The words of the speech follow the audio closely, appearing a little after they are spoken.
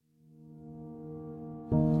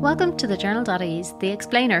Welcome to the Journal.ie's The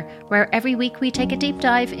Explainer, where every week we take a deep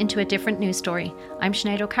dive into a different news story. I'm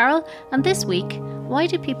Sinéad O'Carroll, and this week, why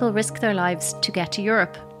do people risk their lives to get to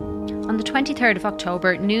Europe? On the 23rd of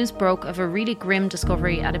October, news broke of a really grim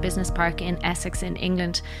discovery at a business park in Essex in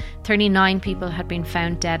England. 39 people had been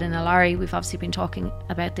found dead in a lorry. We've obviously been talking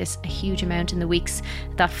about this a huge amount in the weeks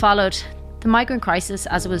that followed. The migrant crisis,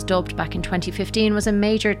 as it was dubbed back in 2015, was a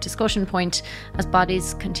major discussion point as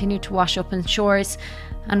bodies continued to wash up on shores.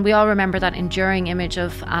 And we all remember that enduring image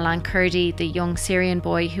of Alan Kurdi, the young Syrian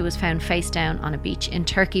boy who was found face down on a beach in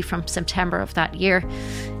Turkey from September of that year.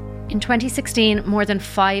 In 2016, more than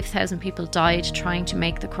 5,000 people died trying to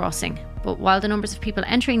make the crossing. But while the numbers of people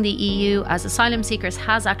entering the EU as asylum seekers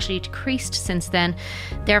has actually decreased since then,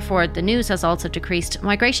 therefore the news has also decreased,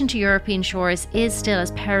 migration to European shores is still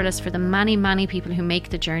as perilous for the many people who make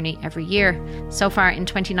the journey every year. So far in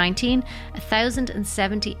 2019,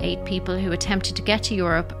 1,078 people who attempted to get to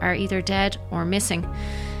Europe are either dead or missing.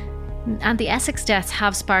 And the Essex deaths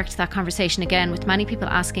have sparked that conversation again, with many people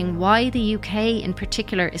asking why the UK in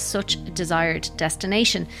particular is such a desired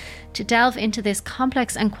destination. To delve into this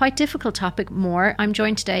complex and quite difficult topic more, I'm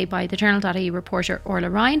joined today by the Journal.ie reporter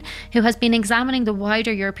Órla, who has been examining the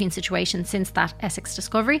wider European situation since that Essex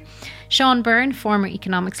discovery. Sean Byrne, former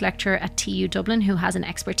economics lecturer at TU Dublin, who has an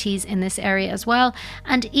expertise in this area as well,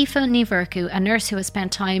 and Aoife Ní Mhurchú, a nurse who has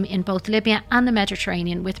spent time in both Libya and the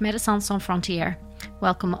Mediterranean with Médecins Sans Frontières.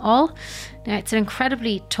 Welcome all. Now, it's an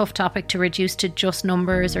incredibly tough topic to reduce to just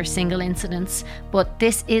numbers or single incidents, but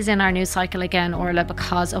this is in our news cycle again, Órla,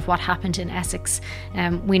 because of what happened in Essex.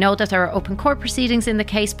 We know that there are open court proceedings in the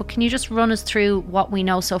case, but can you just run us through what we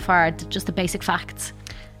know so far, just the basic facts?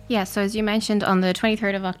 Yeah, so as you mentioned, on the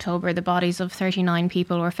 23rd of October, the bodies of 39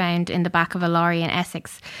 people were found in the back of a lorry in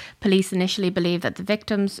Essex. Police initially believed that the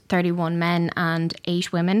victims, 31 men and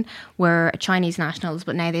 8 women, were Chinese nationals,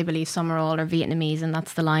 but now they believe some or all are Vietnamese, and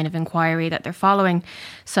that's the line of inquiry that they're following.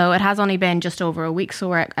 So it has only been just over a week, so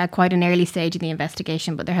we're at quite an early stage in the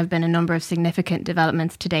investigation, but there have been a number of significant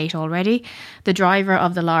developments to date already. The driver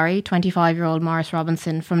of the lorry, 25-year-old Maurice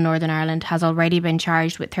Robinson from Northern Ireland, has already been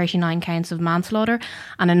charged with 39 counts of manslaughter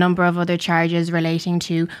and a number of other charges relating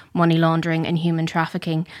to money laundering and human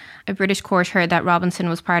trafficking. A British court heard that Robinson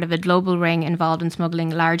was part of a global ring involved in smuggling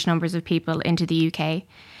large numbers of people into the UK.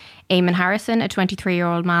 Eamon Harrison, a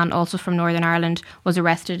 23-year-old man also from Northern Ireland, was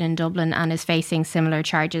arrested in Dublin and is facing similar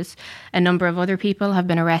charges. A number of other people have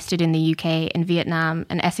been arrested in the UK, in Vietnam,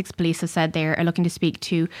 and Essex police have said they are looking to speak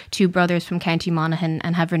to 2 brothers from County Monaghan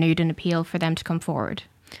and have renewed an appeal for them to come forward.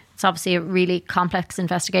 It's obviously a really complex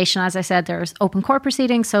investigation. As I said, there's open court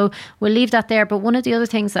proceedings, so we'll leave that there. But one of the other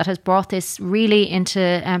things that has brought this really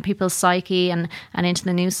into people's psyche and into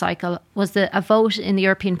the news cycle was a vote in the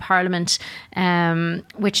European Parliament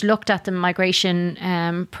which looked at the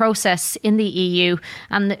migration process in the EU.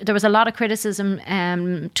 And there was a lot of criticism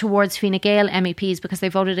towards Fine Gael MEPs because they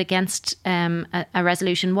voted against a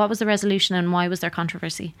resolution. What was the resolution and why was there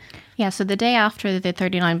controversy? Yeah, so the day after the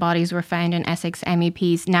 39 bodies were found in Essex,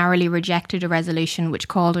 MEPs narrowly rejected a resolution which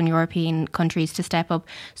called on European countries to step up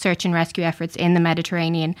search and rescue efforts in the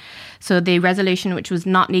Mediterranean. So the resolution, which was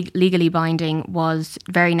not legally binding, was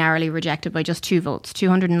very narrowly rejected by just 2 votes.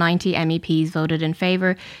 290 MEPs voted in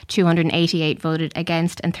favour, 288 voted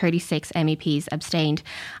against, and 36 MEPs abstained.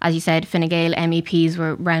 As you said, Fine Gael MEPs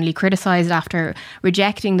were roundly criticised after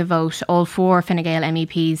rejecting the vote. All 4 Fine Gael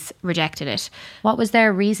MEPs rejected it. What was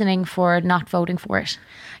their reasoning for not voting for it?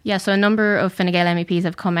 Yeah, so a number of Fine Gael MEPs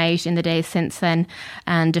have come out in the days since then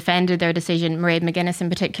and defended their decision. Sinéad McGuinness in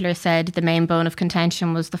particular said the main bone of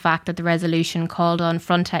contention was the fact that the resolution called on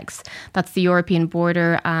Frontex, that's the European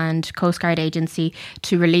Border and Coast Guard Agency,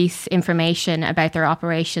 to release information about their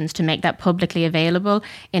operations, to make that publicly available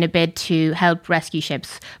in a bid to help rescue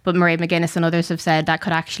ships. But Sinéad McGuinness and others have said that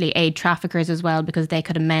could actually aid traffickers as well, because they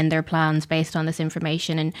could amend their plans based on this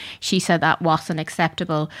information. And she said that wasn't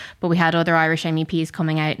acceptable. But we had other Irish MEPs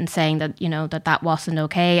coming out and saying that, you know, that wasn't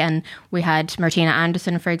okay. And we had Martina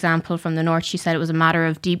Anderson, for example, from the North. She said it was a matter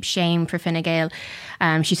of deep shame for Fine Gael.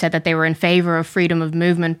 She said that they were in favour of freedom of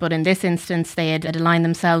movement, but in this instance they had aligned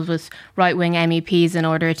themselves with right-wing MEPs in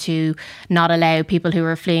order to not allow people who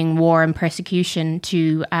were fleeing war and persecution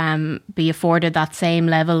to be afforded that same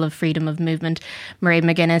level of freedom of movement. Sinéad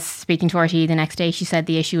McGuinness, speaking to RTE the next day, she said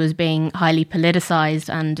the issue was being highly politicised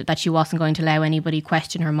and that she wasn't going to allow anybody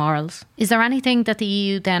question her morals. Is there anything that the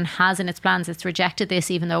EU then has in its plans? It's rejected this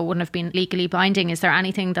even though it wouldn't have been legally binding. Is there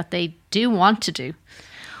anything that they do want to do?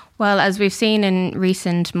 Well, as we've seen in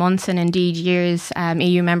recent months and indeed years,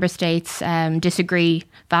 EU member states disagree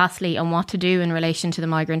vastly on what to do in relation to the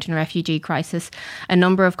migrant and refugee crisis. A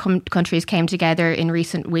number of countries came together in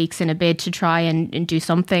recent weeks in a bid to try and do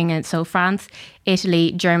something. And so France,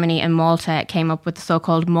 Italy, Germany and Malta came up with the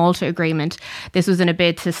so-called Malta Agreement. This was in a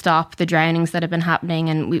bid to stop the drownings that have been happening,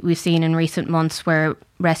 and we've seen in recent months where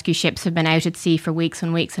rescue ships have been out at sea for weeks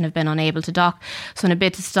and weeks and have been unable to dock. So in a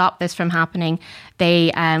bid to stop this from happening,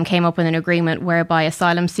 they came up with an agreement whereby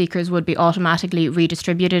asylum seekers would be automatically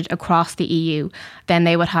redistributed across the EU. Then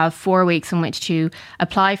they would have 4 weeks in which to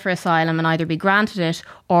apply for asylum and either be granted it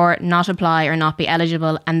or not apply or not be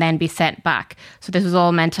eligible and then be sent back. So this was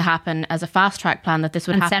all meant to happen as a fast-track plan, that this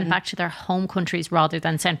would happen. And sent back to their home countries rather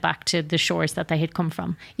than sent back to the shores that they had come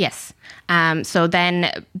from. Yes. So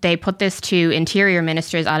then they put this to interior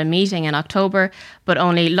ministers at a meeting in October, but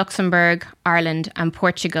only Luxembourg, Ireland and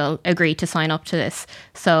Portugal agreed to sign up to this.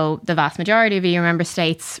 So the vast majority of EU member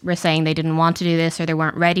states were saying they didn't want to do this or they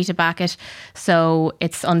weren't ready to back it. So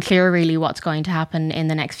it's unclear really what's going to happen in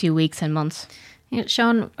the next few weeks and months. Yeah,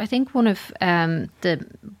 Sean, I think one of the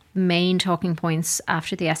main talking points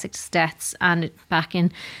after the Essex deaths and back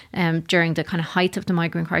in during the kind of height of the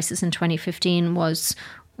migrant crisis in 2015 was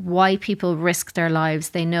why people risk their lives.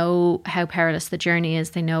 They know how perilous the journey is.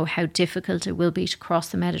 They know how difficult it will be to cross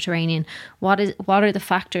the Mediterranean. What are the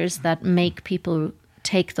factors that make people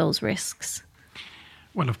take those risks?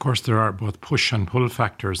 Well, of course, there are both push and pull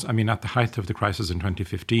factors. I mean, at the height of the crisis in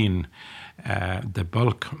 2015, the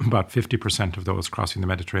bulk, about 50% of those crossing the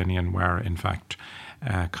Mediterranean were, in fact,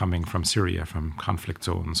 coming from Syria, from conflict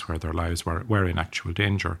zones where their lives were in actual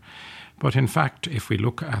danger. But in fact, if we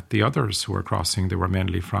look at the others who were crossing, they were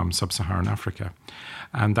mainly from sub-Saharan Africa.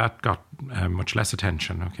 And that got much less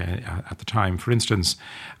attention, at the time. For instance,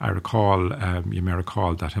 I recall, you may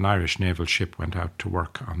recall that an Irish naval ship went out to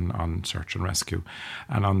work on search and rescue.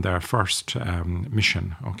 And on their first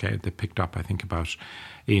mission, they picked up, I think, about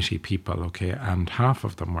 80 people, and half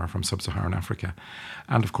of them were from sub-Saharan Africa.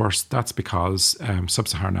 And of course, that's because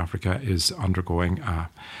sub-Saharan Africa is undergoing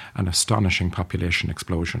an astonishing population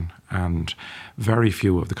explosion. And very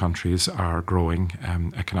few of the countries are growing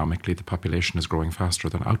economically. The population is growing faster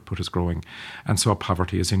than output is growing. And so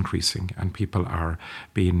poverty is increasing and people are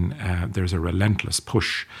being, there's a relentless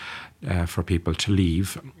push for people to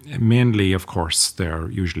leave. Mainly, of course, they're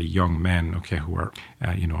usually young men, who are,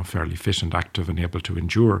 fairly fit and active and able to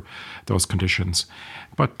endure those conditions.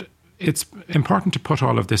 But it's important to put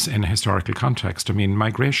all of this in a historical context. I mean,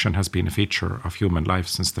 migration has been a feature of human life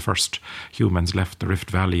since the first humans left the Rift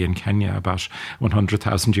Valley in Kenya about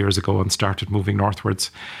 100,000 years ago and started moving northwards.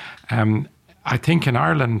 I think in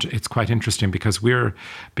Ireland it's quite interesting because we're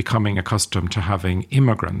becoming accustomed to having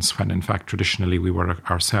immigrants when in fact traditionally we were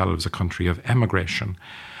ourselves a country of emigration.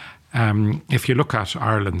 If you look at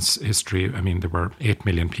Ireland's history, I mean, there were 8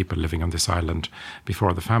 million people living on this island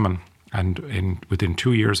before the famine. And within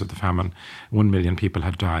 2 years of the famine, 1 million people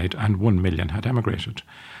had died and 1 million had emigrated.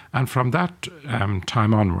 And from that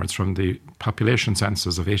time onwards, from the population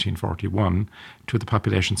census of 1841 to the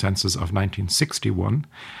population census of 1961,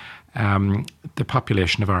 the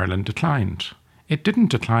population of Ireland declined. It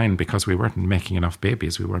didn't decline because we weren't making enough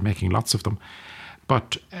babies. We were making lots of them.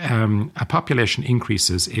 But a population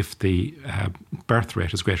increases if the birth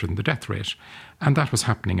rate is greater than the death rate. And that was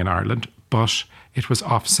happening in Ireland, but it was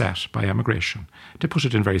offset by emigration. To put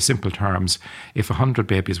it in very simple terms, if 100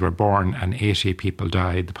 babies were born and 80 people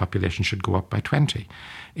died, the population should go up by 20.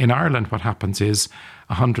 In Ireland, what happens is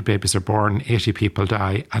 100 babies are born, 80 people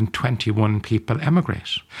die, and 21 people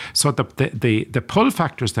emigrate. So the pull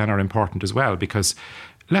factors then are important as well, because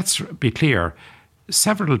let's be clear,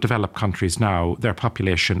 several developed countries now, their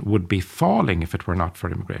population would be falling if it were not for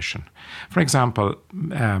immigration. For example,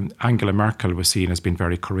 Angela Merkel was seen as being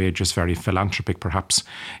very courageous, very philanthropic perhaps,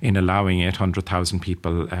 in allowing 800,000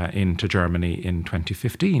 people into Germany in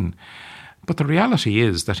 2015. But the reality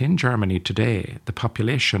is that in Germany today, the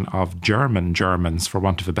population of Germans, for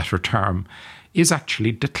want of a better term, is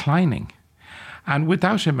actually declining. And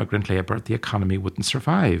without immigrant labour, the economy wouldn't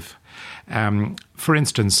survive. For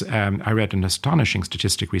instance, I read an astonishing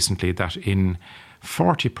statistic recently that in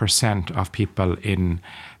 40% of people in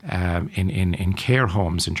care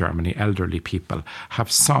homes in Germany, elderly people,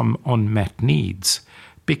 have some unmet needs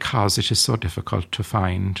because it is so difficult to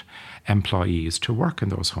find employees to work in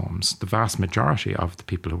those homes. The vast majority of the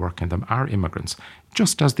people who work in them are immigrants,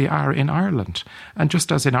 just as they are in Ireland. And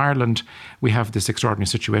just as in Ireland, we have this extraordinary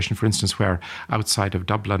situation, for instance, where outside of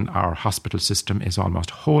Dublin, our hospital system is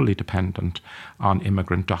almost wholly dependent on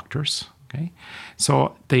immigrant doctors. Okay,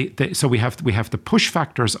 so so we have the push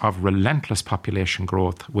factors of relentless population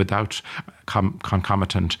growth without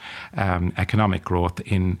concomitant economic growth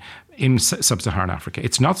in sub-Saharan Africa.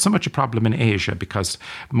 It's not so much a problem in Asia because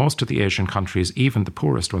most of the Asian countries, even the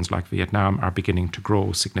poorest ones like Vietnam, are beginning to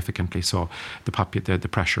grow significantly, so the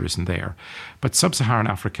pressure isn't there. But sub-Saharan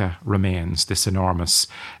Africa remains this enormous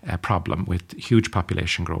problem with huge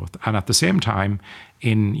population growth. And at the same time,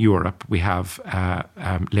 in Europe, we have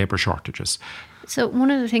labour shortages. So one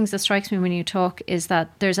of the things that strikes me when you talk is that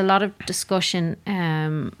there's a lot of discussion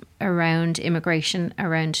around immigration,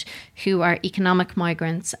 around who are economic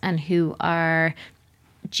migrants and who are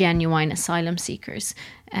genuine asylum seekers.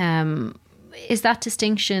 Is that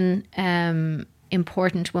distinction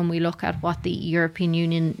important when we look at what the European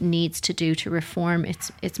Union needs to do to reform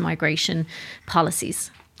its migration policies?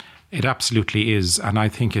 It absolutely is, and I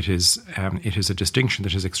think it is a distinction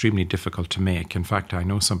that is extremely difficult to make. In fact, I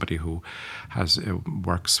know somebody who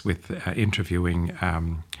works with interviewing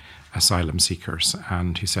asylum seekers,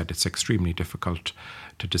 and he said it's extremely difficult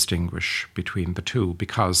to distinguish between the two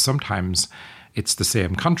because sometimes it's the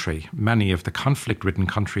same country. Many of the conflict-ridden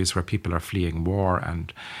countries where people are fleeing war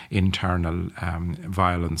and internal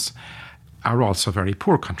violence are also very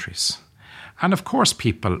poor countries. And of course,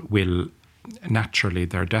 people will naturally,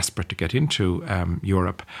 they're desperate to get into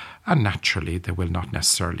Europe, and naturally they will not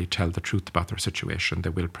necessarily tell the truth about their situation. They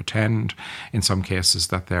will pretend in some cases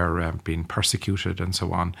that they're being persecuted and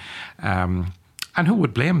so on. And who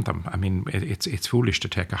would blame them? I mean, it's foolish to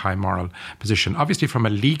take a high moral position. Obviously, from a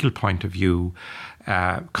legal point of view,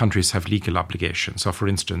 countries have legal obligations. So, for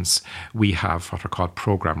instance, we have what are called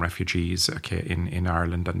programme refugees in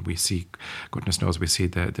Ireland, and we see, goodness knows, we see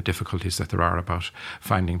the difficulties that there are about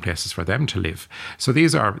finding places for them to live. So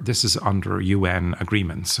this is under UN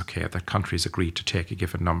agreements, that countries agree to take a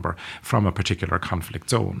given number from a particular conflict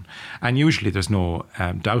zone. And usually there's no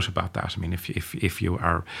doubt about that. I mean, if you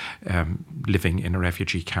are living in a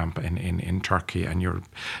refugee camp in Turkey and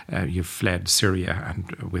you've fled Syria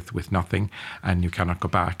and with nothing and you cannot go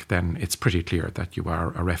back, then it's pretty clear that you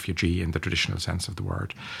are a refugee in the traditional sense of the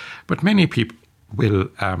word. But many people will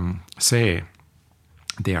say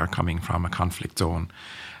they are coming from a conflict zone.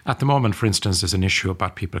 At the moment, for instance, there's an issue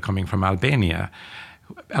about people coming from Albania.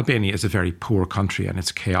 Albania is a very poor country and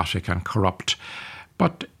it's chaotic and corrupt.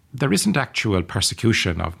 But there isn't actual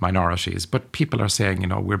persecution of minorities, but people are saying,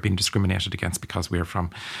 we're being discriminated against because we're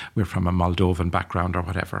from a Moldovan background or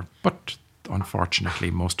whatever. But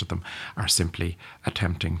unfortunately, most of them are simply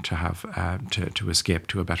attempting to have to escape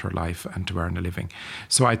to a better life and to earn a living.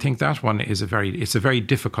 So I think that one is a very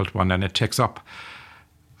difficult one, and it takes up.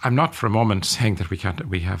 I'm not for a moment saying that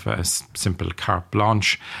we have a simple carte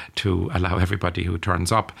blanche to allow everybody who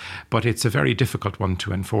turns up, but it's a very difficult one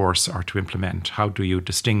to enforce or to implement. How do you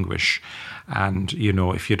distinguish? And,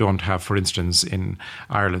 if you don't have, for instance, in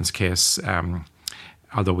Ireland's case,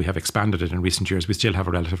 although we have expanded it in recent years, we still have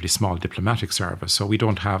a relatively small diplomatic service. So we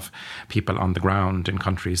don't have people on the ground in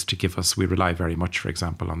countries to give us. We rely very much, for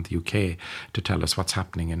example, on the UK to tell us what's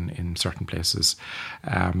happening in certain places.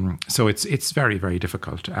 So it's very, very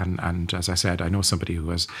difficult. And as I said, I know somebody who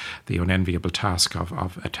has the unenviable task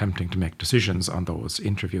of attempting to make decisions on those,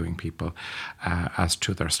 interviewing people as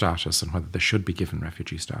to their status and whether they should be given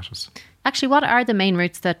refugee status. Actually, what are the main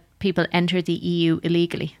routes that people enter the EU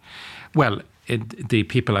illegally? Well, the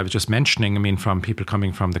people I was just mentioning, from people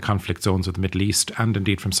coming from the conflict zones of the Middle East and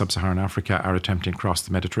indeed from sub-Saharan Africa are attempting to cross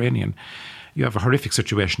the Mediterranean. You have a horrific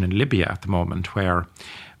situation in Libya at the moment where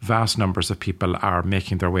vast numbers of people are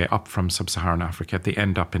making their way up from sub-Saharan Africa. They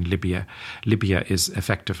end up in Libya. Libya is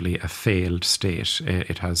effectively a failed state.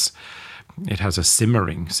 It has a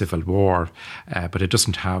simmering civil war, but it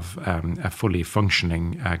doesn't have a fully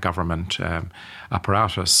functioning government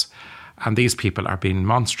apparatus. And these people are being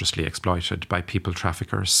monstrously exploited by people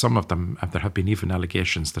traffickers. Some of them, there have been even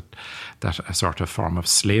allegations that a sort of form of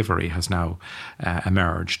slavery has now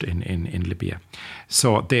emerged in Libya.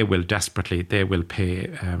 So they will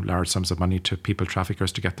pay large sums of money to people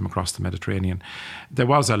traffickers to get them across the Mediterranean. There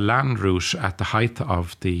was a land route at the height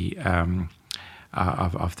of the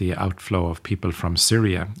outflow of people from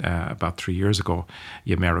Syria about 3 years ago.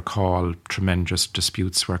 You may recall tremendous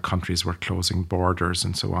disputes where countries were closing borders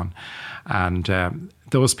and so on. And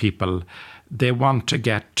those people, they want to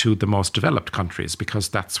get to the most developed countries because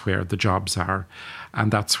that's where the jobs are.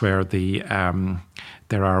 And that's where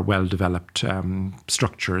there are well-developed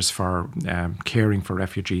structures for caring for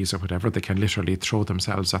refugees or whatever. They can literally throw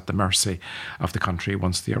themselves at the mercy of the country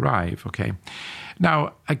once they arrive. Okay.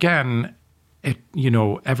 Now, again,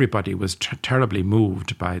 everybody was terribly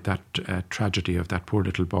moved by that tragedy of that poor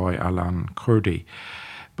little boy, Alan Kurdi,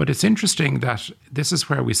 But it's interesting that this is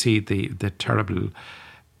where we see the terrible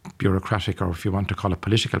bureaucratic, or if you want to call it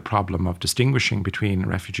political problem of distinguishing between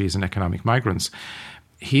refugees and economic migrants.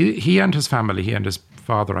 He and his family, he and his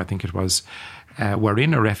father, I think it was, were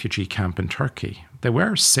in a refugee camp in Turkey. They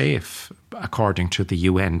were safe, according to the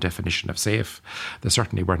UN definition of safe. They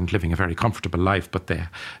certainly weren't living a very comfortable life, but they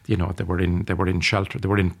were in shelter, they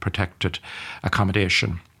were in protected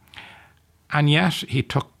accommodation. And yet he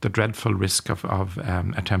took the dreadful risk of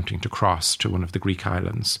attempting to cross to one of the Greek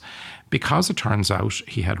islands, because it turns out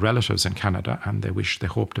he had relatives in Canada, and they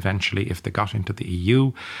hoped eventually, if they got into the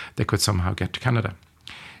EU, they could somehow get to Canada.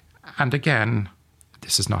 And again,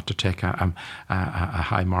 this is not to take a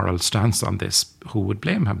high moral stance on this. Who would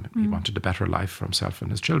blame him? He wanted a better life for himself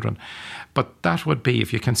and his children. But that would be,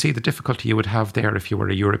 if you can see the difficulty you would have there if you were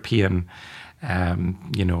a European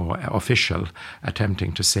official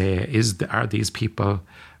attempting to say, are these people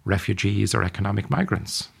refugees or economic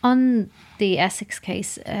migrants? On the Essex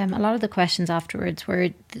case, a lot of the questions afterwards were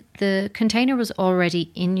the container was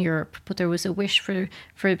already in Europe, but there was a wish for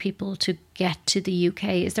people to get to the UK.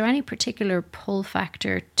 Is there any particular pull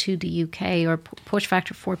factor to the UK or push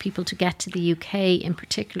factor for people to get to the UK in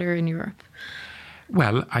particular in Europe?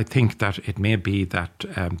 Well, I think that it may be that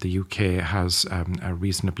the UK has a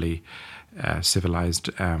reasonably civilised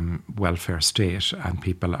welfare state, and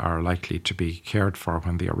people are likely to be cared for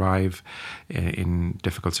when they arrive in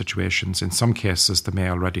difficult situations. In some cases, they may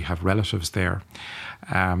already have relatives there.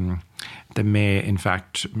 They may, in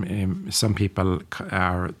fact, some people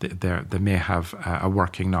they may have a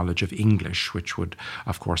working knowledge of English, which would,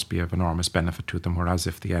 of course, be of enormous benefit to them. Whereas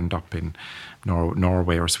if they end up in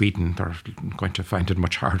Norway or Sweden, they're going to find it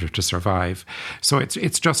much harder to survive. So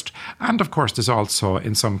it's just, and of course, there's also,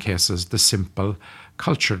 in some cases, the simple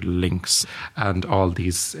cultural links, and all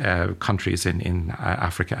these countries in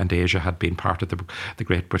Africa and Asia had been part of the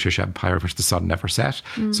great British Empire, which the sun never set.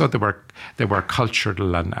 So there were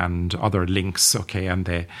cultural and other links, okay, and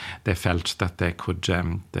they felt that they could,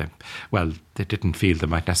 they didn't feel they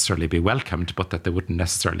might necessarily be welcomed, but that they wouldn't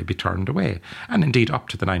necessarily be turned away. And indeed, up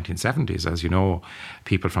to the 1970s, as you know,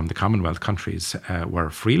 people from the Commonwealth countries were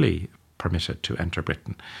freely permitted to enter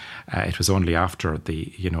Britain. It was only after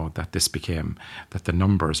that this became, that the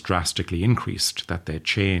numbers drastically increased, that they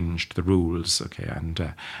changed the rules, okay,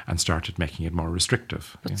 and started making it more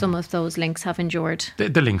restrictive. But some of those links have endured.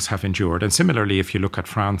 The links have endured, and similarly, if you look at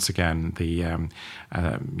France again,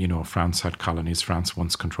 France had colonies. France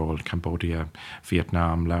once controlled Cambodia,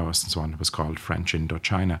 Vietnam, Laos, and so on. It was called French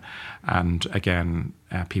Indochina, and again,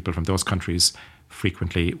 people from those countries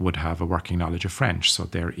frequently would have a working knowledge of French, so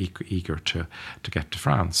they're eager to get to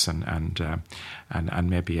France and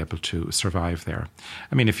may be able to survive there.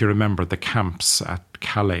 I mean, if you remember the camps at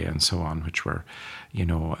Calais and so on, which were,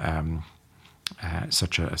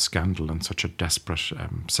 such a scandal and such a desperate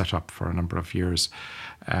setup for a number of years.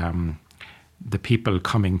 The people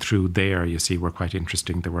coming through there, you see, were quite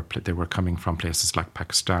interesting. They were coming from places like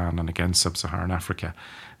Pakistan and again sub-Saharan Africa.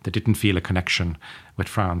 They didn't feel a connection with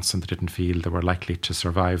France, and they didn't feel they were likely to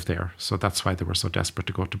survive there. So that's why they were so desperate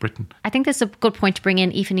to go to Britain. I think this is a good point to bring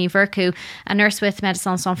in Aoife Ní Mhurchú, a nurse with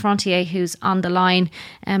Médecins Sans Frontières, who's on the line.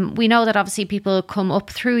 We know that obviously people come up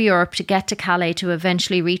through Europe to get to Calais to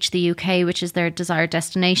eventually reach the UK, which is their desired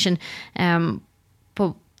destination.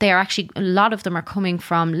 But they are actually, a lot of them are coming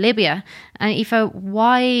from Libya. And Aoife,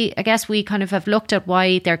 why, I guess we kind of have looked at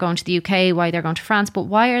why they're going to the UK, why they're going to France, but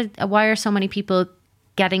why are so many people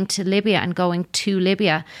getting to Libya and going to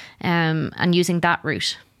Libya and using that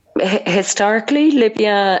route? Historically,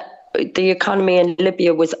 Libya, the economy in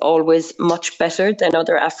Libya was always much better than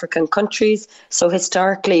other African countries. So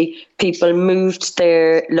historically, people moved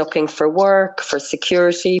there looking for work, for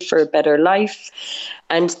security, for a better life.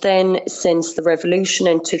 And then since the revolution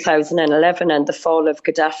in 2011 and the fall of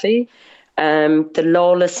Gaddafi, the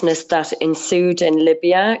lawlessness that ensued in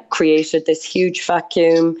Libya created this huge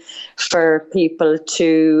vacuum for people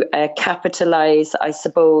to capitalise, I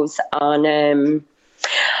suppose, on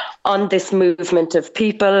this movement of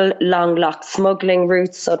people. Long locked smuggling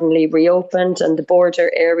routes suddenly reopened, and the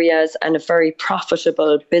border areas, and a very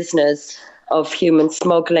profitable business of human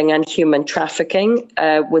smuggling and human trafficking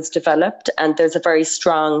was developed. And there's a very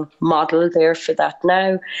strong model there for that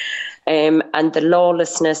now. And the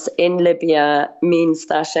lawlessness in Libya means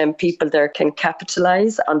that people there can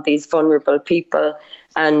capitalise on these vulnerable people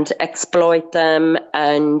and exploit them,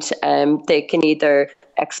 and they can either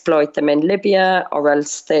exploit them in Libya, or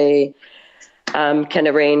else they can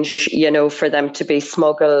arrange, for them to be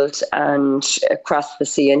smuggled and across the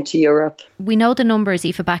sea into Europe. We know the numbers,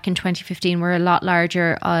 Aoife, back in 2015 were a lot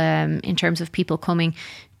larger in terms of people coming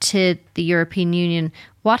to the European Union.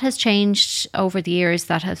 What has changed over the years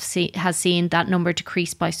that has seen that number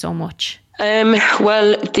decrease by so much?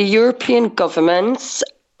 Well, the European governments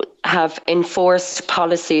have enforced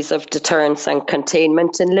policies of deterrence and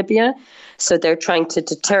containment in Libya. So they're trying to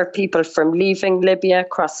deter people from leaving Libya,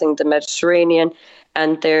 crossing the Mediterranean,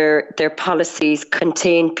 and their policies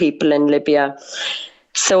contain people in Libya.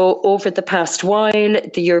 So over the past while,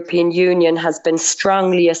 the European Union has been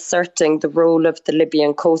strongly asserting the role of the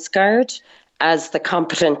Libyan Coast Guard as the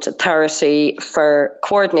competent authority for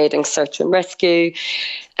coordinating search and rescue.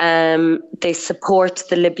 They support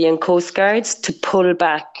the Libyan Coast Guards to pull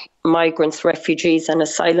back migrants, refugees and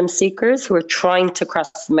asylum seekers who are trying to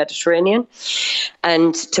cross the Mediterranean,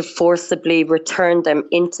 and to forcibly return them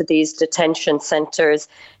into these detention centres.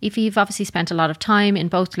 Aoife, you've obviously spent a lot of time in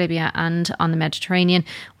both Libya and on the Mediterranean.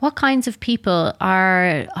 What kinds of people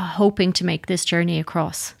are hoping to make this journey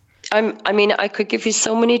across? I could give you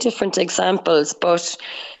so many different examples, but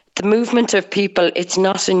the movement of people, it's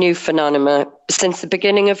not a new phenomenon. Since the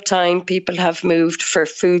beginning of time, people have moved for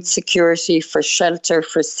food security, for shelter,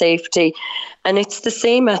 for safety. And it's the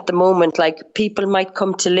same at the moment. Like, people might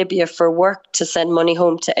come to Libya for work to send money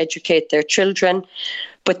home to educate their children,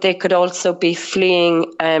 but they could also be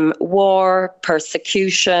fleeing war,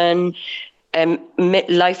 persecution,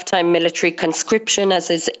 lifetime military conscription, as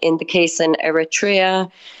is in the case in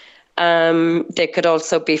Eritrea. They could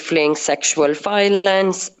also be fleeing sexual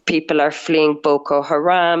violence. People are fleeing Boko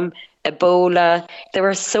Haram, Ebola. There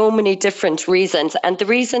are so many different reasons, and the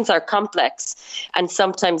reasons are complex. And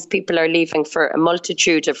sometimes people are leaving for a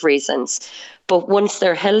multitude of reasons. But once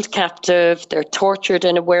they're held captive, they're tortured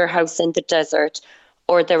in a warehouse in the desert,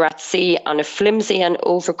 or they're at sea on a flimsy and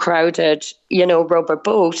overcrowded, rubber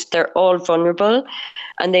boat, they're all vulnerable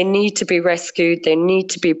and they need to be rescued. They need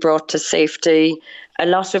to be brought to safety. A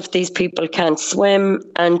lot of these people can't swim,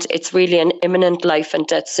 and it's really an imminent life and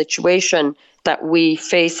death situation that we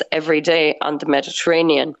face every day on the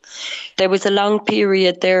Mediterranean. There was a long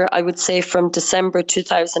period there, I would say from December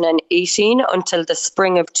 2018 until the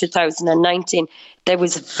spring of 2019, there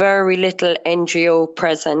was very little NGO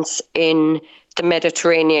presence in the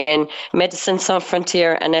Mediterranean. Médecins Sans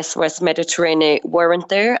Frontières and SOS Méditerranée weren't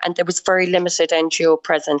there, and there was very limited NGO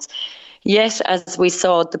presence. Yet, as we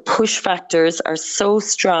saw, the push factors are so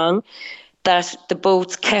strong that the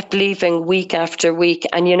boats kept leaving week after week.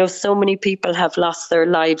 And, so many people have lost their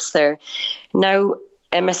lives there. Now,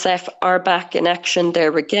 MSF are back in action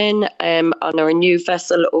there again on our new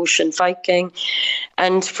vessel, Ocean Viking.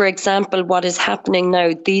 And for example, what is happening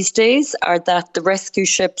now these days are that the rescue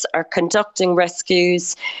ships are conducting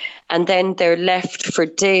rescues, and then they're left for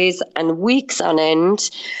days and weeks on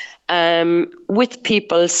end with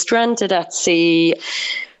people stranded at sea.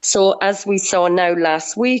 So as we saw now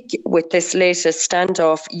last week with this latest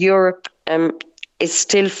standoff, Europe is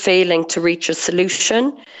still failing to reach a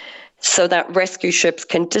solution so that rescue ships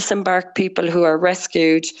can disembark people who are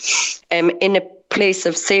rescued in a place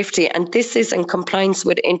of safety. And this is in compliance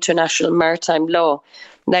with international maritime law.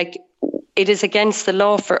 Like, it is against the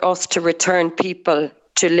law for us to return people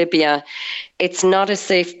to Libya. It's not a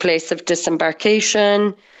safe place of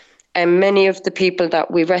disembarkation. And many of the people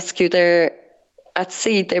that we rescue there at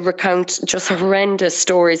sea, they recount just horrendous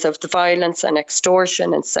stories of the violence and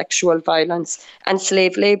extortion and sexual violence and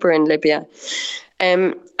slave labour in Libya.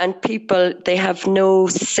 And people, they have no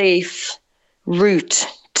safe route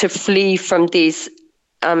to flee from this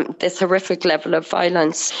horrific level of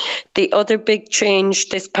violence. The other big change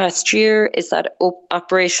this past year is that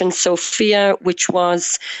Operation Sophia, which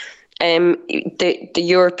was the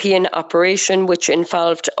European operation, which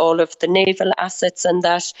involved all of the naval assets, and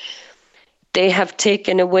that they have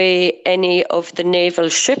taken away any of the naval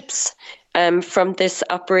ships from this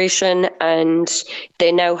operation, and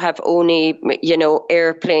they now have only,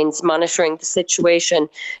 airplanes monitoring the situation,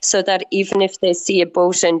 so that even if they see a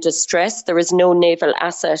boat in distress, there is no naval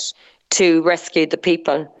asset to rescue the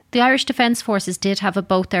people. The Irish Defence Forces did have a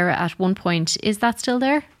boat there at one point. Is that still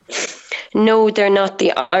there? No, they're not.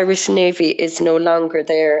 The Irish Navy is no longer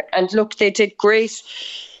there. And look, they did great.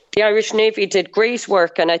 The Irish Navy did great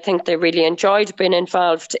work, and I think they really enjoyed being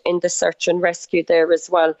involved in the search and rescue there as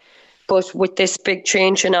well. But with this big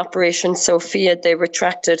change in Operation Sophia, they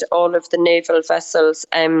retracted all of the naval vessels,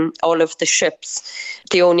 all of the ships.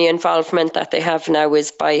 The only involvement that they have now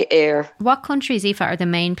is by air. What countries, Aoife, are the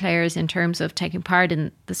main players in terms of taking part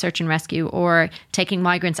in the search and rescue or taking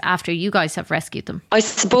migrants after you guys have rescued them? I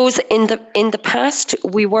suppose in the past,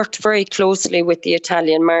 we worked very closely with the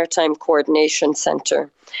Italian Maritime Coordination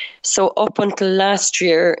Centre. So up until last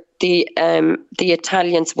year, the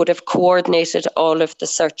Italians would have coordinated all of the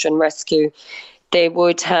search and rescue. they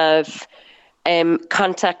would have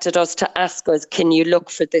contacted us to ask us, can you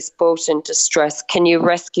look for this boat in distress? Can you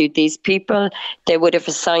rescue these people? They would have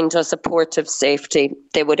assigned us a port of safety.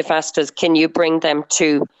 They would have asked us, can you bring them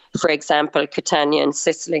to, for example, Catania in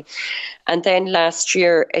Sicily? And then last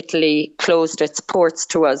year, Italy closed its ports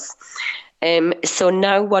to us. So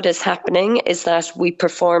now what is happening is that we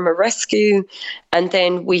perform a rescue, and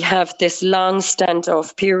then we have this long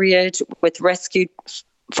standoff period with rescued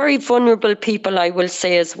very vulnerable people, I will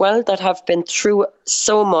say as well, that have been through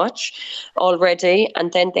so much already,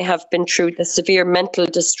 and then they have been through the severe mental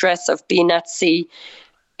distress of being at sea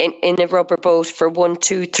in a rubber boat for 1,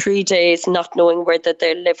 2, 3 days, not knowing whether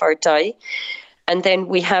they'll live or die. And then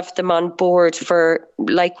we have them on board for,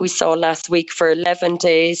 like we saw last week, for 11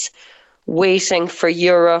 days, waiting for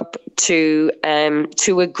Europe to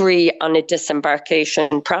agree on a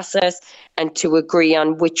disembarkation process and to agree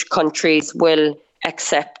on which countries will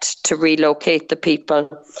accept to relocate the people.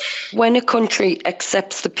 When a country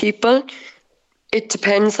accepts the people, it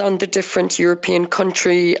depends on the different European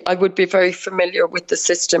country. I would be very familiar with the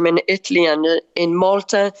system in Italy and in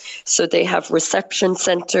Malta. So they have reception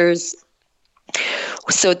centres.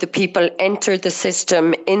 So the people enter the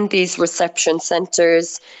system in these reception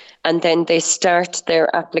centres, and then they start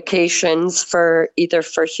their applications for either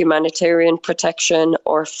for humanitarian protection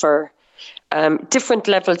or for different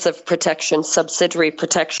levels of protection, subsidiary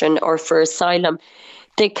protection, or for asylum.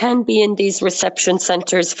 They can be in these reception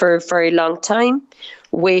centres for a very long time,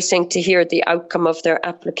 waiting to hear the outcome of their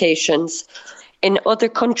applications. In other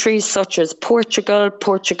countries, such as Portugal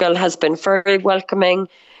has been very welcoming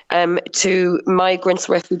to migrants,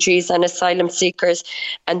 refugees and asylum seekers,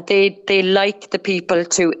 and they like the people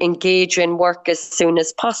to engage in work as soon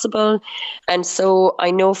as possible. And so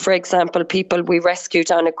I know, for example, people we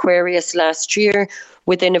rescued on Aquarius last year,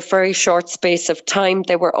 within a very short space of time,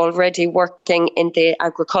 they were already working in the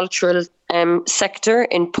agricultural sector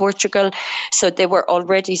in Portugal. So they were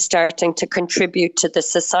already starting to contribute to the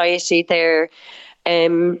society there.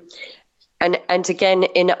 And again,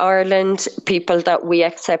 in Ireland, people that we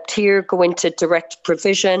accept here go into direct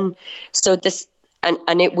provision. So this,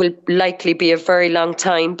 and it will likely be a very long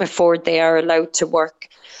time before they are allowed to work.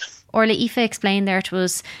 Órla, Aoife explained there to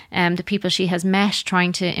us the people she has met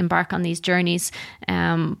trying to embark on these journeys.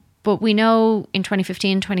 But we know in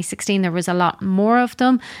 2015, 2016, there was a lot more of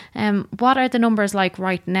them. What are the numbers like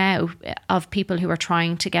right now of people who are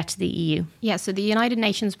trying to get to the EU? Yeah, so the United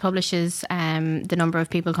Nations publishes the number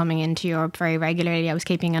of people coming into Europe very regularly. I was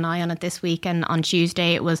keeping an eye on it this week, and on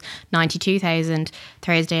Tuesday it was 92,000.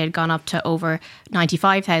 Thursday it had gone up to over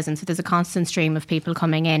 95,000. So there's a constant stream of people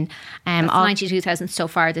coming in. That's 92,000 so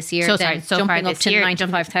far this year. Jumping up to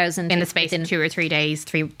 95,000 in the space of 2 or 3 days.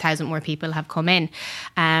 3,000 more people have come in.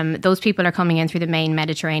 Those people are coming in through the main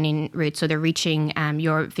Mediterranean route. So they're reaching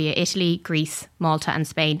Europe via Italy, Greece, Malta and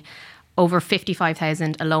Spain. Over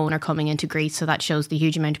 55,000 alone are coming into Greece, so that shows the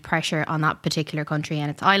huge amount of pressure on that particular country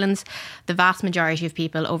and its islands. The vast majority of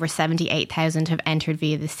people, over 78,000, have entered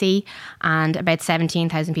via the sea, and about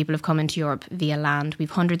 17,000 people have come into Europe via land.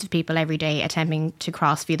 We've hundreds of people every day attempting to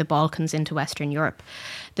cross via the Balkans into Western Europe.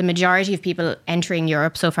 The majority of people entering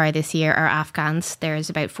Europe so far this year are Afghans. There's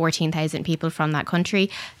about 14,000 people from that country.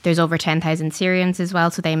 There's over 10,000 Syrians as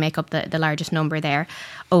well, so they make up the largest number there.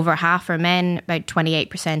 Over half are men, about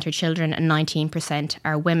 28% are children, and 19%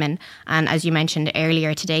 are women. And as you mentioned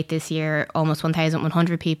earlier, to date this year, almost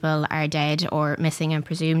 1,100 people are dead or missing and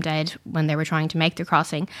presumed dead when they were trying to make the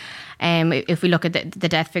crossing. If we look at the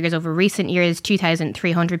death figures over recent years,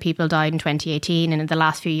 2,300 people died in 2018, and in the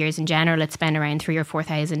last few years in general, it's been around 3,000 or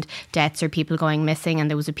 4,000 deaths or people going missing. And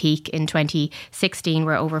there was a peak in 2016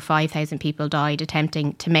 where over 5,000 people died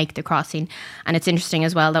attempting to make the crossing. And it's interesting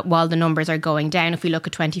as well that while the numbers are going down, if we look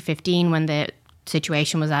at 2015, when the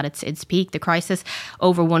situation was at its peak, the crisis,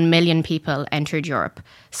 over 1 million people entered Europe.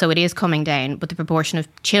 So it is coming down, but the proportion of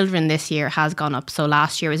children this year has gone up. So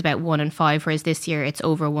last year it was about 1 in 5, whereas this year it's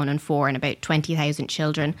over 1 in 4, and about 20,000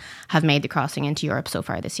 children have made the crossing into Europe so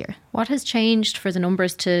far this year. What has changed for the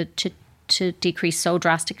numbers to decrease so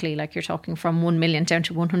drastically? Like, you're talking from 1 million down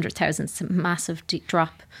to 100,000. It's a massive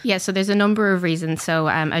drop. Yeah, so there's a number of reasons. So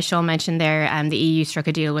as Sean mentioned there, the EU struck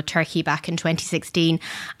a deal with Turkey back in 2016,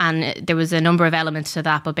 and there was a number of elements to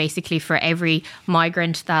that. But basically, for every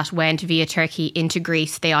migrant that went via Turkey into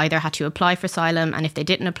Greece, they either had to apply for asylum, and if they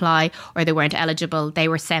didn't apply or they weren't eligible, they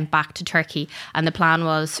were sent back to Turkey. And the plan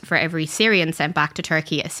was for every Syrian sent back to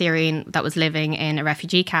Turkey, a Syrian that was living in a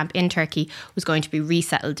refugee camp in Turkey was going to be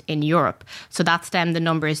resettled in Europe. Europe. So that stemmed the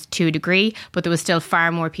numbers to a degree, but there was still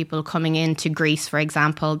far more people coming into Greece, for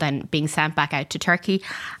example, than being sent back out to Turkey.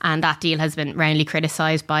 And that deal has been roundly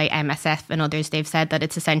criticised by MSF and others. They've said that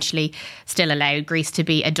it's essentially still allowed Greece to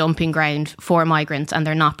be a dumping ground for migrants, and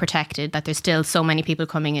they're not protected, that there's still so many people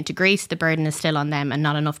coming into Greece, the burden is still on them, and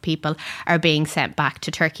not enough people are being sent back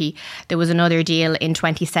to Turkey. There was another deal in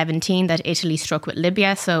 2017 that Italy struck with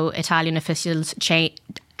Libya. So Italian officials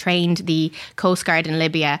trained the Coast Guard in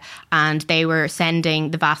Libya, and they were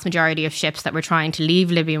sending the vast majority of ships that were trying to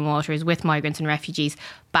leave Libyan waters with migrants and refugees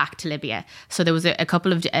back to Libya. So there was a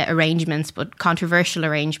couple of arrangements, but controversial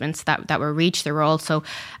arrangements that were reached. There were also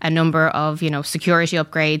a number of, security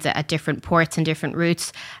upgrades at different ports and different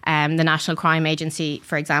routes. The National Crime Agency,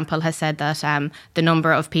 for example, has said that the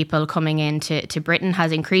number of people coming into Britain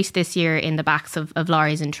has increased this year in the backs of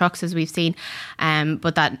lorries and trucks, as we've seen,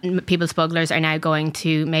 but that people smugglers are now going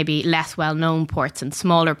to maybe less well-known ports and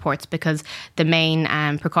smaller ports because the main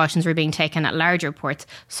precautions were being taken at larger ports.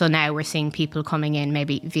 So now we're seeing people coming in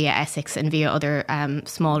maybe via Essex and via other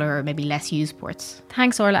smaller or maybe less used ports.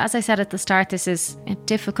 Thanks, Órla. As I said at the start, this is a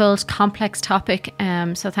difficult, complex topic.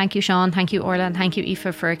 So thank you, Sean, thank you, Órla, and thank you,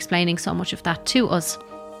 Aoife, for explaining so much of that to us.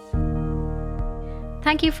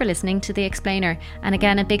 Thank you for listening to The Explainer. And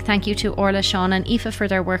again, a big thank you to Órla, Sean and Aoife for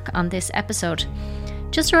their work on this episode.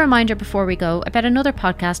 Just a reminder before we go about another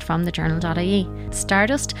podcast from thejournal.ie.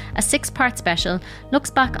 Stardust, a 6-part special,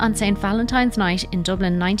 looks back on St. Valentine's Night in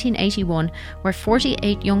Dublin 1981, where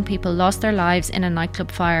 48 young people lost their lives in a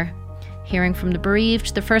nightclub fire. Hearing from the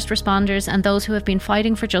bereaved, the first responders and those who have been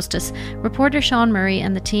fighting for justice, reporter Sean Murray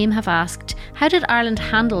and the team have asked, how did Ireland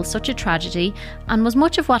handle such a tragedy, and was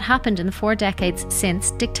much of what happened in the 4 decades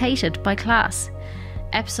since dictated by class?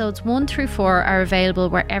 Episodes 1 through 4 are available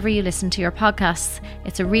wherever you listen to your podcasts.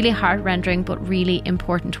 It's a really heart-rending but really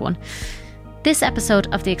important one. This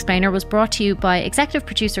episode of The Explainer was brought to you by executive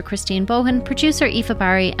producer Christine Bohan, producer Aoife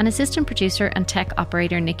Barry, and assistant producer and tech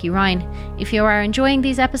operator Nikki Ryan. If you are enjoying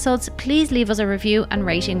these episodes, please leave us a review and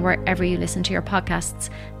rating wherever you listen to your podcasts.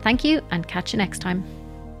 Thank you, and catch you next time.